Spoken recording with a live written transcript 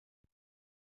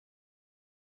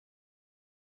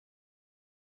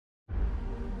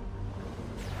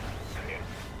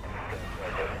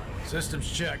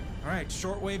Systems checked. All right,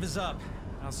 shortwave is up.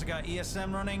 I also got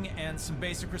ESM running and some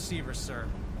basic receivers, sir.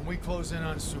 When we close in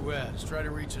on Suez, try to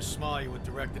reach a Somalia with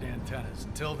directed antennas.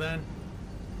 Until then,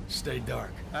 stay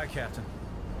dark. Aye, Captain.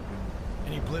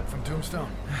 Any blip from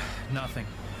Tombstone? Nothing.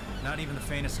 Not even the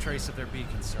faintest trace of their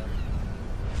beacon, sir.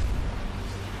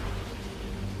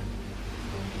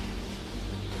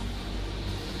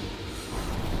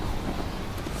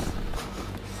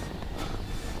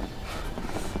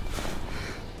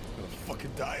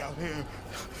 Die out here.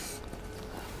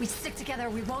 We stick together,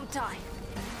 we won't die.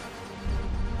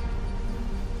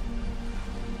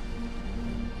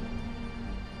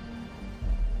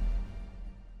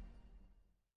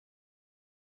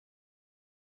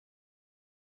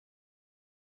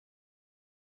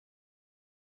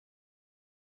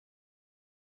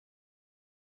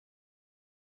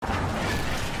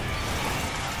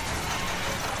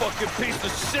 Fucking piece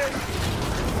of shit!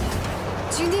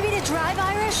 Do you need me to drive,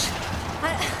 Irish?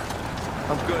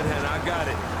 I'm good, Hannah. I got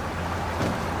it.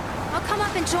 I'll come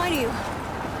up and join you.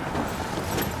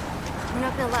 We're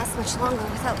not gonna last much longer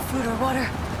without food or water.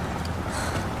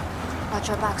 Watch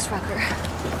our backs, Wrecker.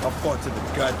 I'll fought to the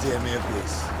goddamn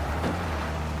airbase.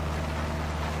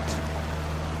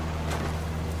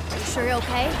 You sure you're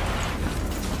okay?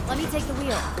 Let me take the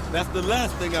wheel. That's the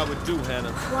last thing I would do,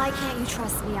 Hannah. Why can't you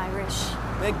trust me, Irish?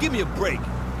 Man, give me a break.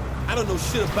 I don't know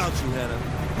shit about you, Hannah.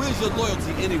 Where's your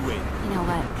loyalty anyway? You know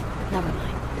what? Never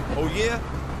mind. Oh, yeah?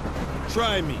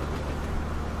 Try me.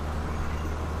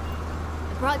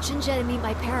 I brought Jinja to meet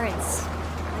my parents,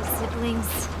 my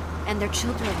siblings, and their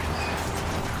children.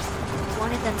 I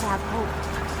wanted them to have hope.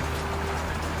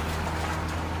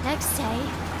 Next day,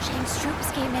 Chang's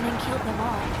troops came in and killed them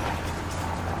all.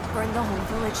 Burned the whole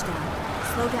village down.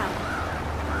 Slow down.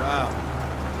 Wow.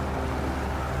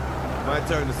 My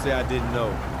turn to say I didn't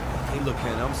know. Hey, look,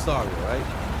 Hannah, I'm sorry, all right?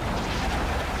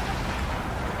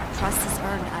 Trust is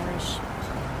earned, Irish.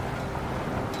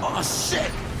 Oh,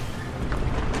 shit!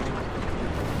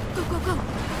 Go, go, go!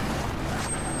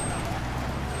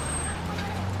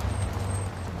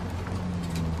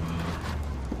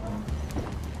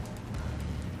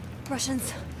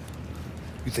 Russians.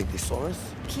 You think they saw us?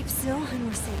 Keep still and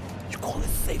we're safe. You call it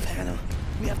safe, Hannah?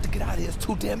 We have to get out of here. There's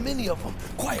too damn many of them.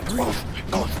 Quiet, come on.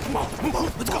 Come on, come on, come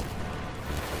on. Let's go.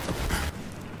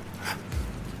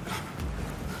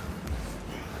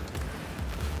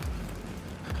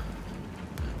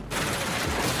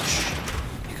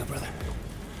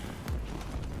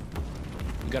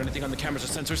 Got anything on the cameras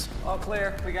or sensors? All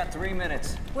clear. We got 3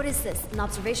 minutes. What is this, an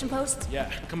observation post?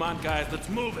 Yeah, come on, guys, let's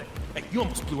move it. Hey, you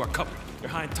almost blew our cover. Your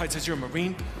high and tight says you're a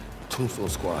Marine? Tombstone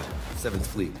Squad, 7th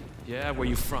Fleet. Yeah, where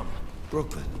you from?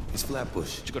 Brooklyn. It's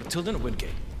Flatbush. Did you go to Tilden or Wingate?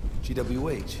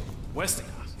 GWH.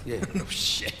 Westinghouse? Yeah. No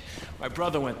shit. My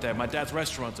brother went there. My dad's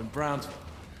restaurant's in Brownsville.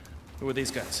 Who are these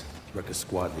guys? Wrecker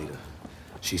squad leader.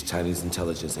 She's Chinese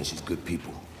intelligence and she's good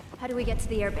people. How do we get to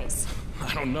the airbase?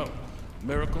 I don't know.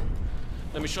 Miracle?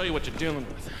 Let me show you what you're dealing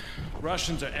with.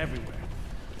 Russians are everywhere.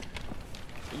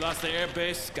 We lost the air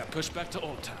base, got pushed back to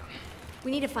Old Town.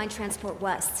 We need to find Transport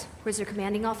West. Where's your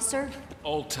commanding officer?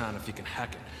 Old Town, if you can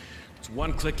hack it. It's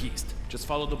 1 click east. Just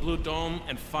follow the blue dome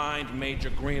and find Major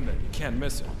Greenland. You can't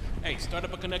miss it. Hey, start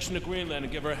up a connection to Greenland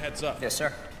and give her a heads up. Yes,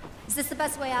 sir. Is this the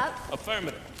best way out?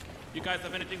 Affirmative. You guys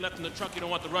have anything left in the truck you don't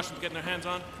want the Russians getting their hands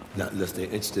on? Not unless they're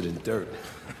interested in dirt.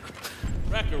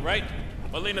 Wrecker, right?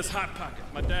 Molina's Hot Pocket,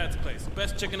 my dad's place.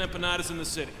 Best chicken empanadas in the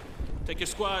city. Take your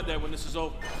squad there when this is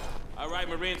over. All right,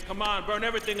 Marines, come on, burn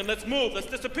everything and let's move. Let's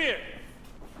disappear.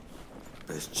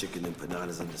 Best chicken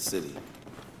empanadas in the city.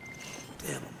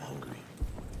 Damn, I'm hungry.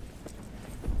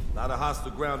 A lot of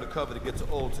hostile ground to cover to get to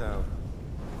Old Town.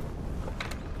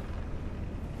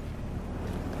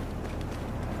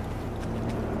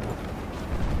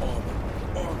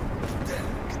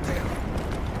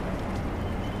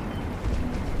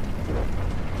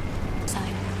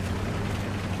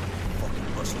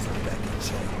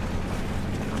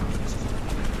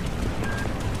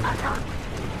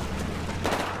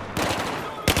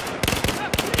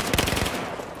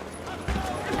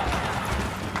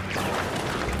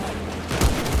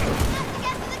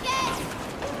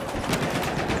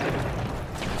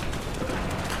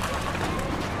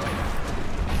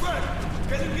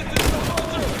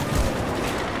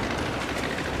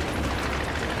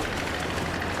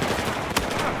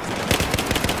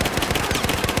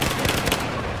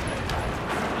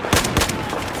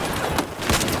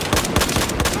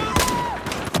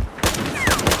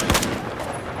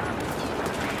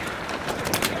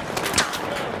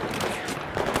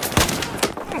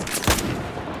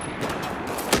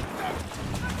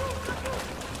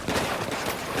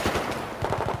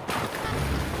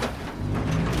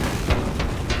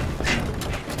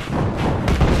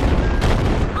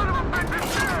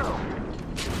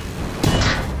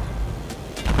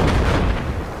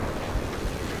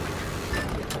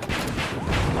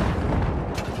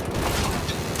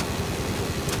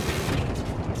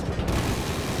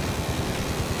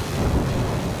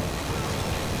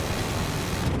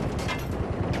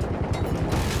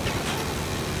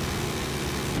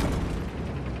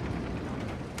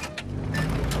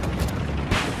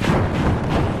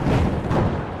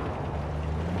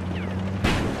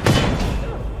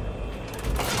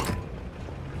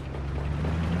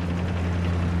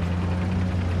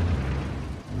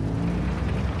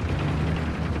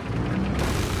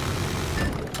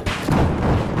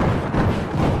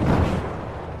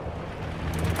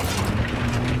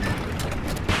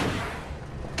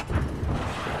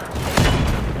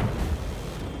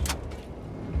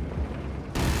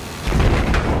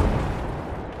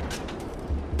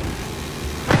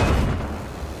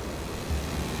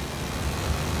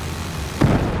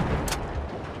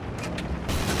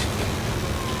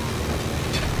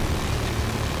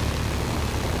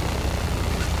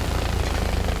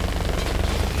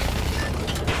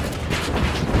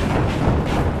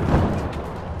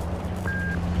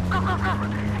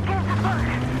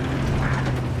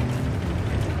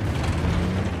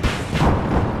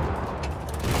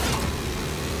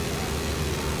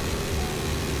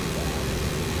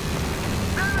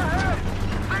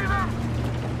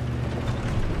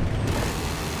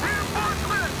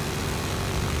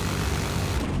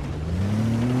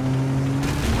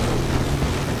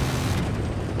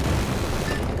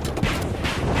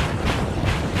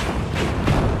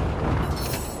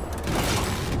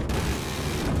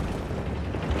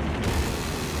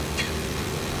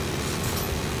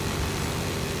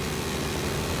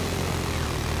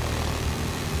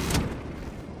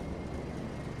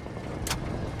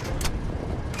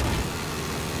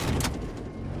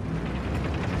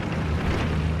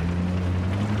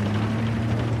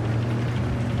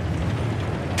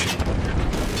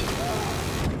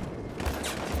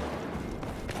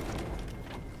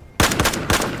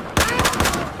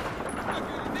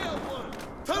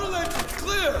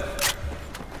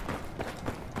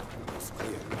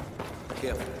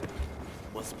 careful.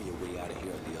 Must be a way out of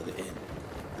here on the other end.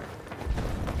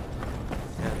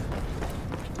 Hannah.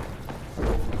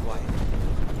 Quiet.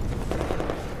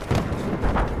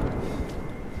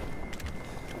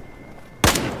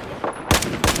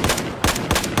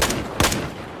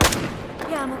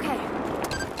 Yeah, I'm okay.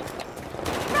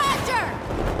 Roger!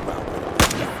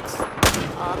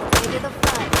 All the way to the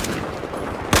front.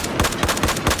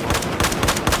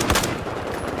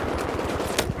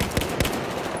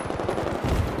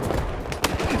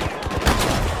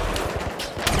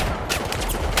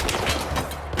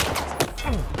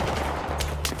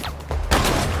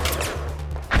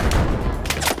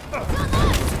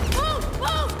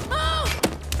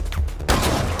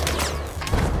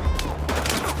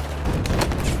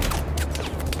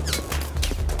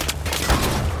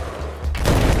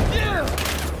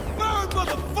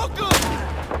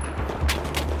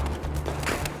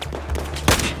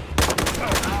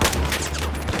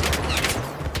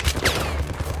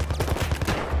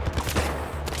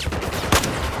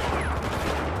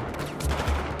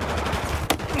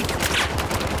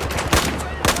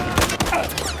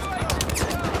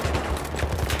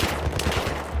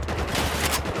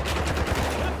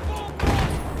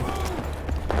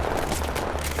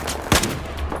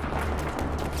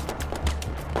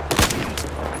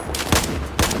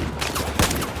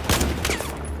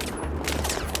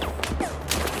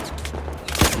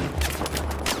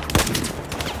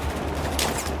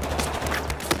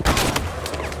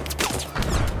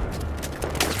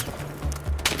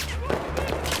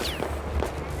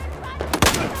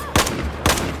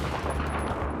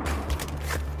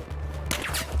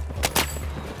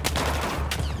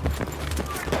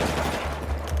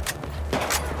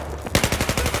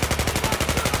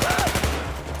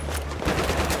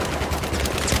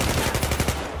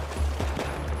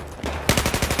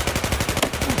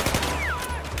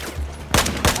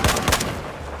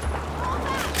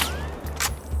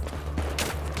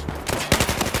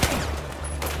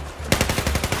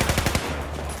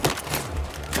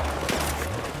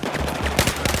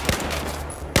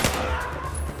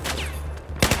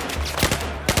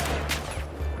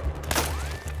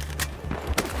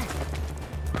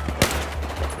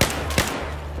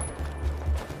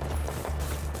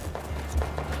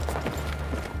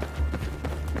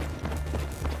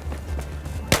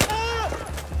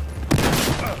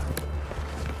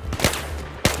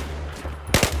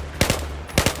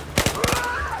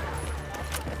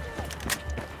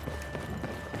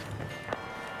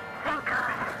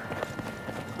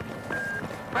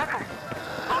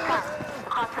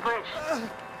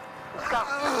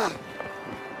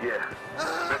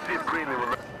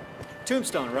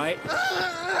 Tombstone, right?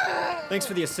 Thanks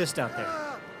for the assist out there.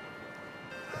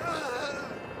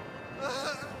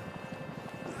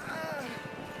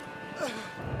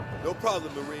 No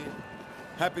problem, Marine.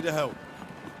 Happy to help.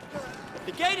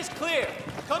 The gate is clear.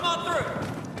 Come on through.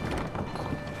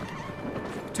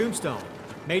 Tombstone,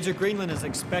 Major Greenland is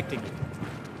expecting you.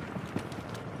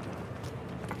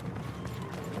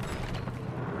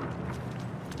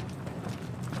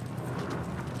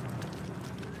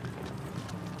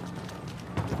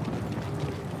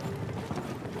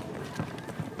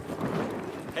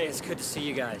 Hey, it's good to see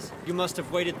you guys. You must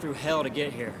have waited through hell to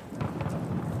get here.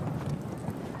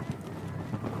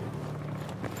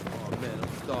 Oh, man, I'm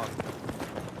starving.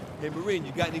 Hey, Marine,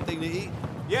 you got anything to eat?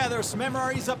 Yeah, there are some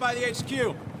MREs up by the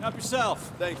HQ. Help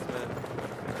yourself. Thanks, man.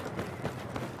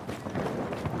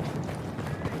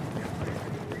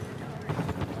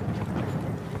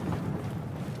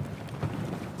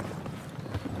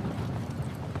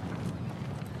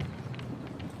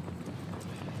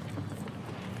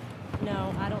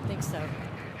 No, I don't think so.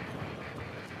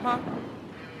 Huh?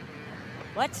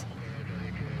 What?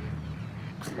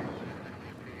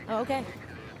 Oh, okay.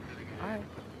 All right.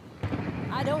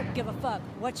 I don't give a fuck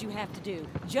what you have to do.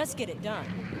 Just get it done.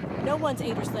 No one's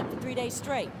ate or slept for 3 days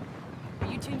straight. Are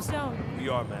you Tombstone? We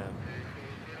are, man.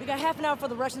 We got half an hour before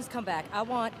the Russians come back. I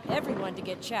want everyone to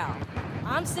get chow.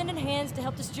 I'm sending hands to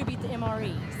help distribute the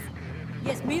MREs.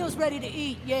 Yes, meals ready to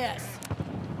eat, yes.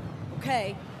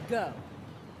 Okay, go.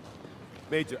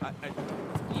 Major,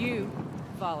 You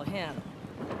follow him.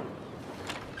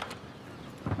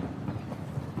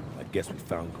 I guess we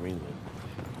found Greenland.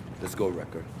 Let's go,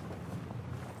 Wrecker.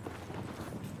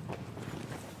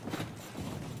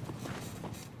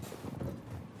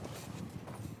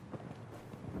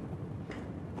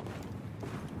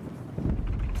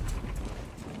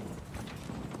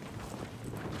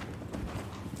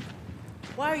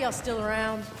 Why are y'all still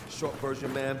around? Short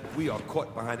version, man, we are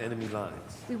caught behind enemy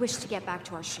lines. We wish to get back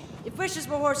to our ship. If wishes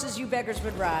were horses, you beggars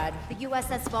would ride. The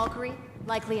USS Valkyrie?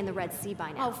 Likely in the Red Sea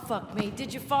by now. Oh, fuck me.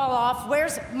 Did you fall off?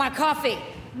 Where's my coffee?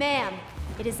 Ma'am,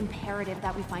 it is imperative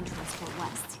that we find transport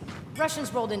west.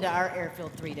 Russians rolled into our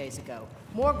airfield 3 days ago.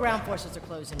 More ground forces are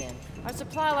closing in. Our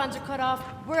supply lines are cut off.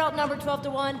 We're outnumbered 12 to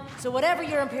 1. So whatever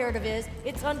your imperative is,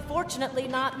 it's unfortunately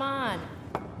not mine.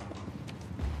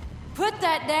 Put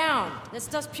that down. That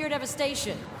stuff's pure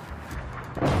devastation.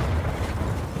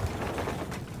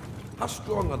 How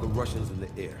strong are the Russians in the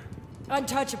air?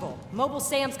 Untouchable. Mobile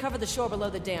SAMs cover the shore below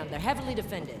the dam. They're heavily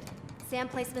defended. SAM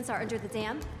placements are under the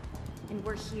dam, and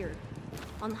we're here,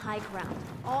 on high ground.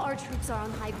 All our troops are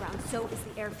on high ground, so is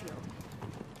the airfield.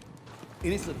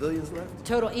 Any civilians left?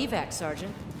 Total evac,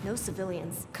 Sergeant. No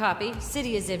civilians. Copy.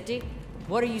 City is empty.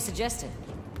 What are you suggesting?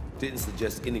 Didn't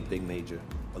suggest anything, Major.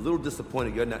 A little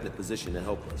disappointed you're not in a position to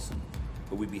help us.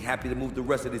 But we'd be happy to move the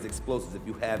rest of these explosives if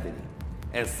you have any.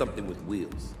 And something with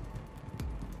wheels.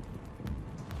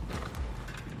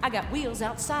 I got wheels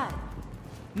outside.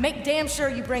 Make damn sure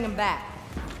you bring them back.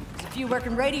 There's a few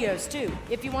working radios, too,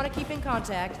 if you want to keep in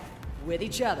contact with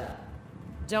each other.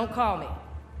 Don't call me.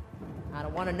 I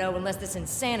don't want to know unless this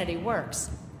insanity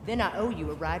works. Then I owe you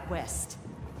a ride west.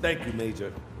 Thank you,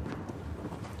 Major.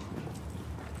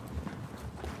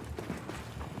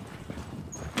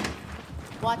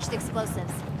 Watch the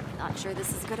explosives. Not sure this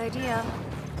is a good idea.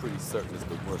 Pretty certain it's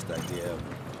the worst idea ever.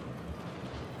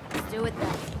 Let's do it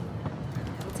then.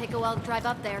 It'll take a while to drive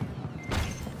up there.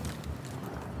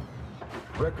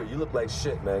 Wrecker, you look like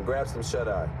shit, man. Grab some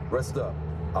shut-eye. Rest up.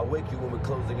 I'll wake you when we're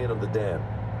closing in on the dam.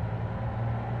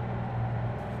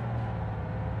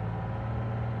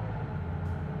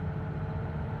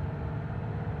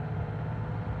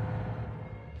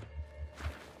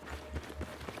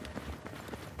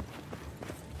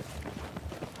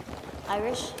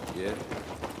 Irish? Yeah?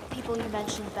 People you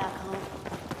mentioned back home.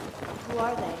 Who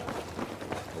are they?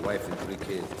 A wife and 3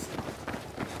 kids.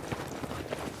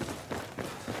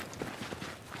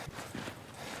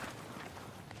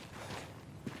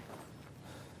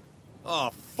 Oh,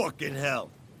 fucking hell.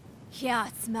 Yeah,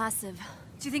 it's massive.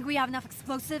 Do you think we have enough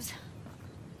explosives?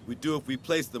 We do if we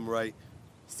place them right.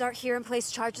 Start here and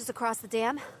place charges across the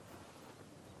dam?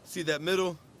 See that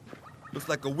middle? Looks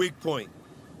like a weak point.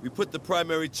 We put the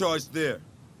primary charge there.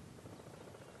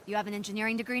 You have an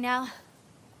engineering degree now?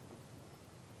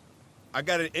 I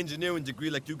got an engineering degree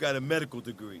like you got a medical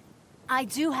degree. I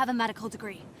do have a medical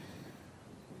degree.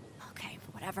 Okay,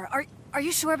 whatever. Are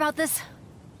you sure about this?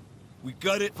 We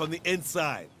gut it from the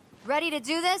inside. Ready to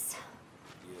do this?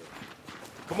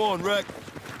 Come on, Wreck.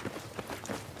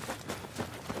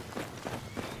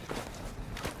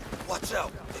 Watch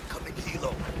out. They're coming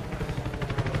kilo.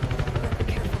 Be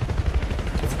careful.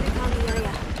 Let's recon the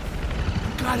area.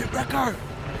 Got it, Wrecker.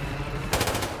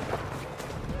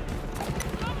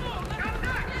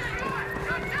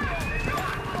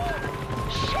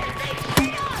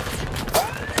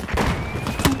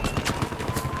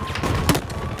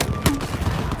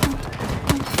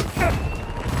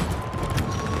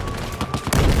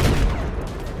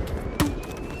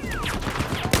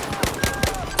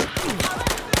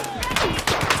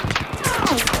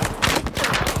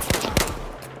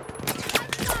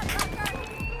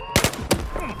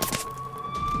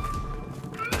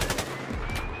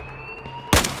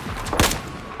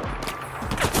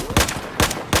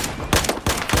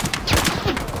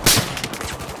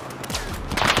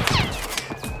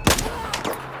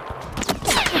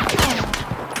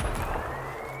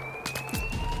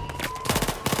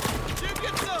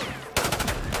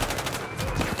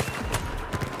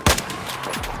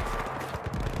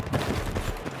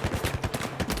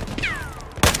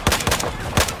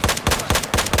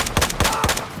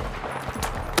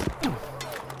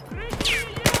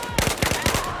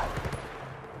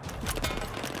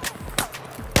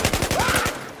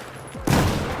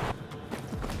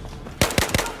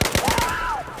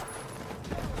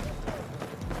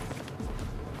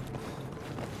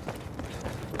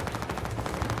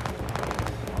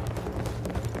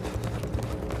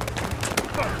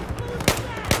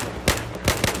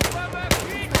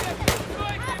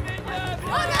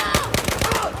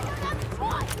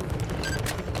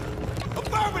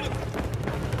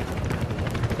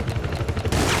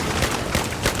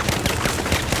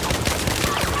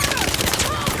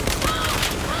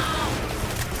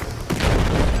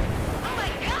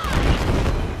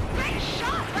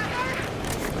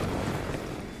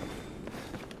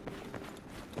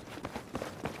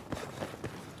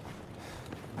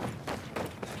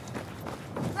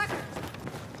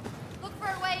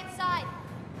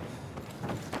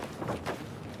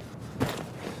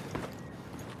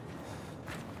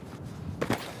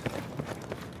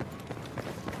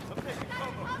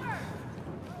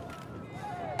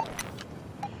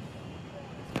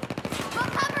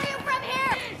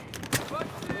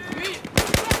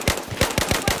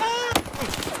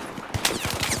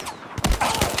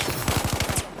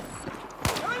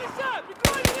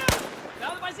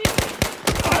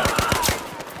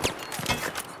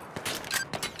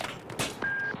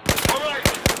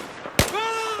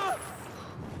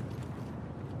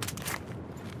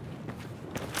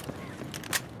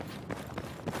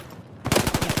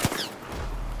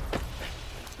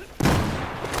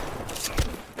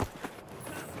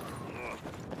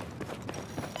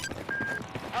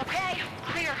 Okay,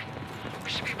 clear. We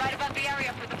should be right above the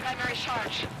area for the primary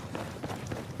charge.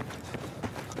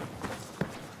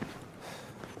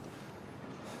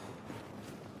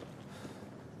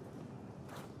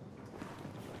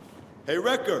 Hey,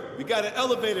 Wrecker, we got an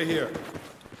elevator here.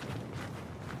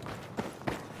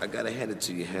 I gotta hand it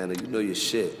to you, Hannah. You know your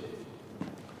shit.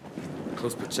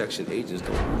 Close protection agents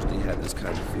don't usually have this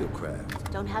kind of field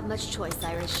craft. Don't have much choice,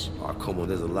 Irish. Oh, come on,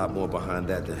 there's a lot more behind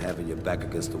that than having your back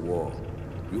against the wall.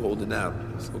 You holding out.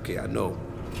 It's okay, I know.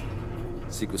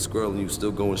 Secret Squirrel and you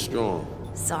still going strong.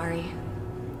 Sorry.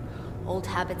 Old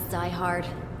habits die hard.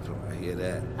 Oh, I hear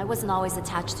that. I wasn't always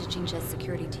attached to Jingzhe's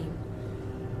security team.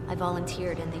 I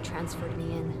volunteered and they transferred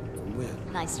me in. From where?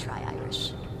 Nice try,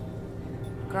 Irish.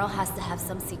 Girl has to have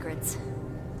some secrets.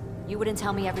 You wouldn't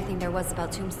tell me everything there was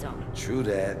about Tombstone. True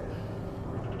that.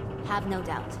 Have no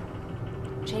doubt.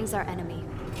 Chang's our enemy.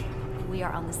 We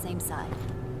are on the same side.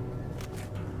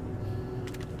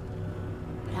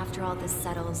 But after all this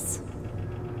settles,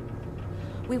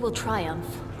 we will triumph.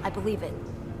 I believe it.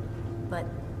 But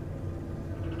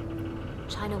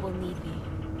China will need me.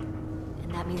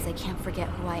 And that means I can't forget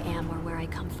who I am or where I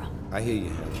come from. I hear you,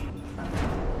 Hannah.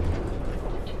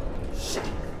 Shit.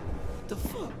 What the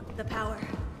fuck? The power.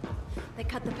 They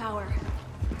cut the power.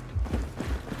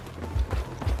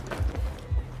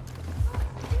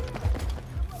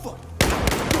 Fuck.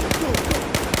 Go.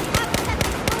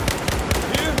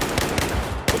 Here?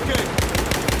 Okay.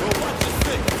 Well, watch your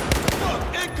six. Fuck,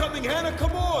 incoming, Hannah,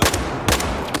 come on!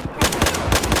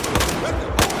 Wrecker,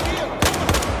 over here, come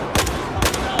on!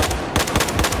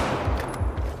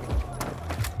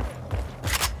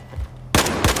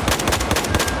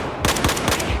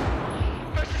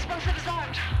 First explosive is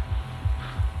armed.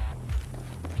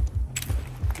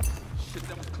 Shit,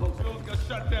 that was close. We almost got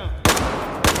shot down.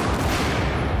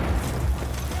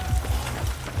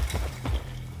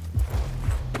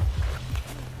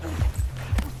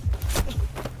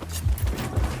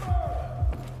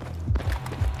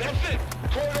 That's it.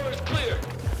 Corridor is clear.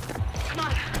 Come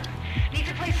on. Need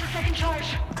to place the second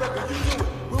charge. Wrecker, you do it.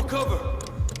 We'll cover.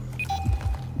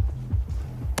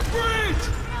 Freeze!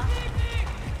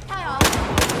 Hi, all.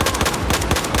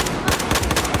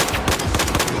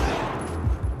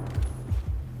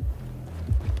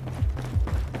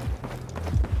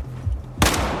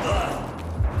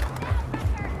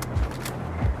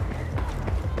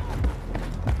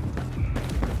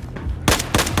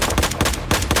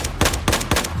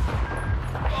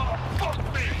 Fuck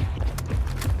me.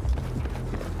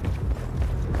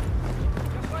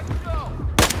 Let's go.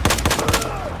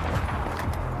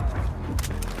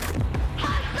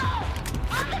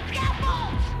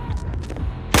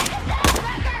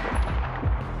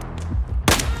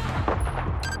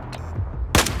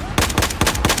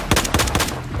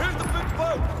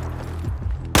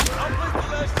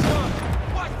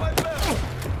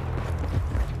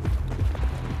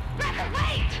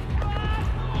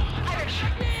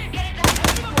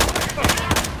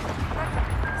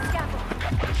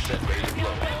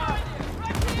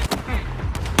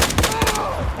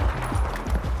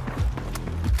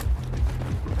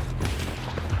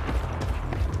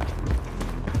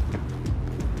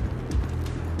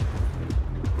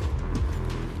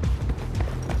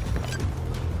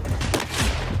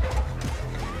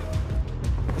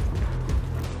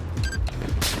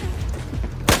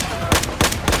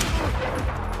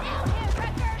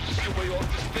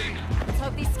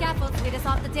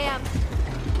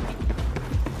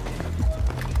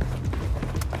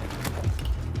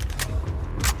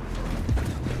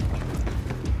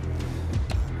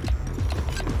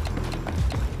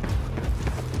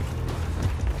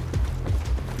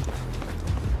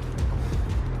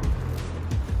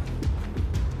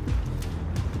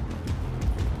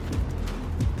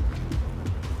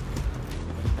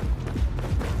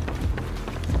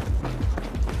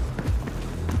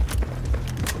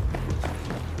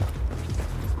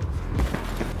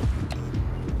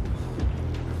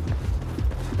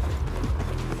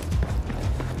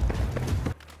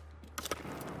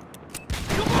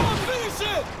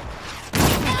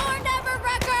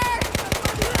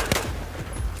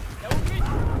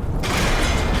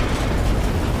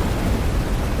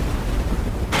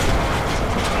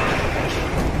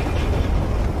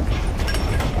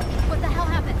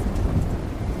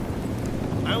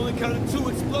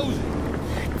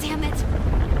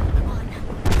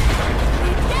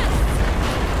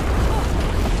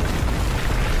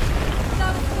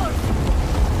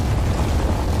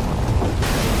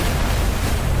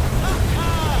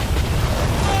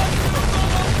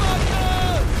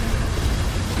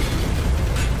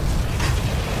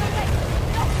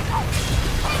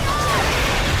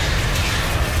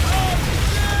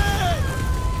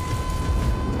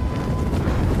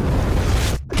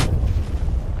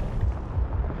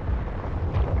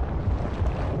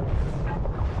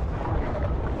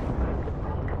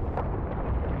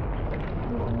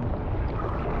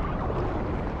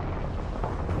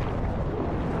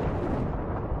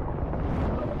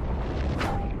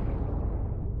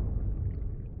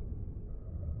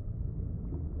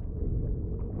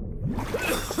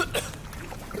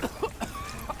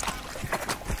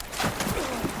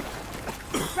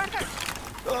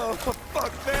 Oh,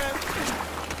 fuck, man.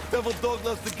 Devil dog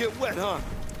loves to get wet, huh?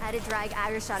 Had to drag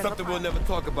Irish out of Something a we'll pond. never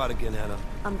talk about again, Hannah.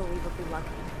 Unbelievably lucky.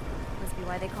 Must be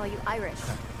why they call you Irish.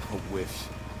 I wish.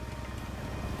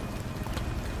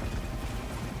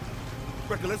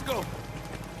 Wrecker, let's go.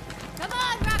 Come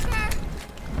on, Rucker!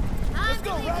 Let's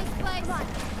go, Ruck. This place. Come on.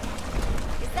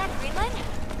 Is that Greenland?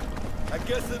 I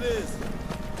guess it is.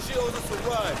 She owes us a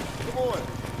ride. Come on.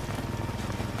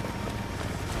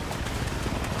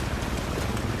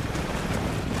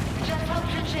 Just hope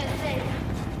Trinche is safe.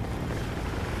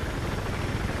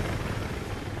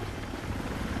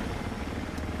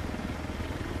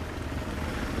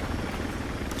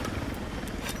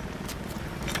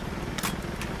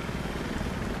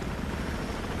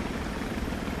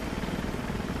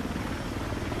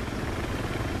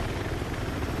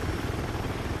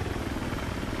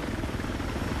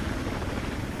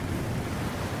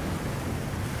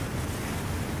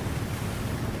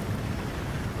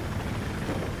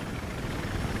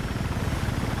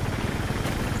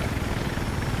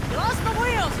 You lost the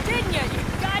wheels, didn't you? You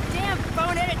goddamn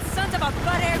bone-headed sons of a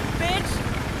butt-haired bitch!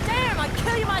 Damn, I'd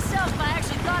kill you myself if I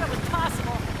actually thought it was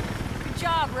possible. Good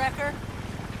job, Wrecker.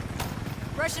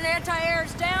 Russian anti-air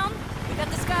is down. We got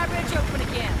the sky bridge open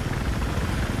again.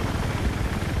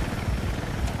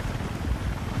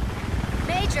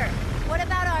 Major, what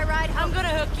about our ride home? I'm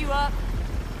gonna hook you up.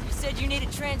 You said you needed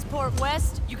transport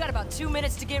west. You got about 2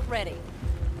 minutes to get ready.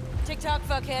 TikTok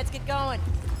fuckheads, get going.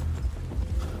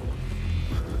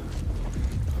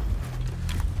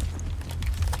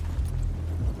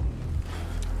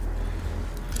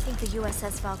 I think the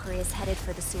USS Valkyrie is headed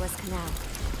for the Suez Canal.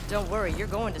 Don't worry, you're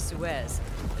going to Suez.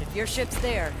 But if your ship's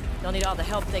there, they'll need all the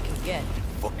help they can get.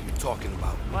 What are you talking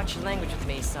about? Watch your language with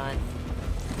me, son.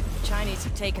 The Chinese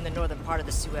have taken the northern part of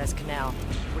the Suez Canal.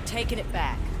 We're taking it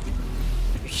back.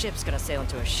 Your ship's gonna sail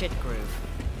into a shit groove.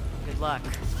 Good luck.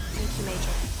 Thank you,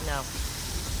 Major. No.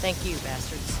 Thank you,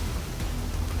 bastards.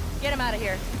 Get him out of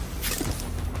here.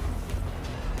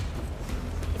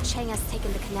 If Chang has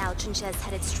taken the canal, Trinche is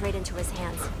headed straight into his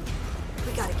hands.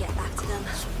 We gotta get back to them.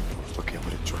 Look at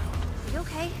what it drowned. You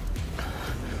okay?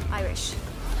 Irish.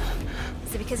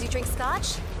 Is it because you drink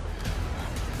scotch?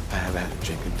 I haven't had a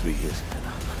drink in 3 years.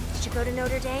 Did you go to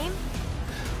Notre Dame?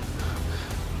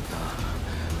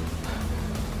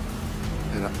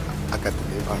 And I got the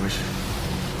name Irish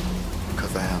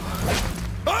because I am.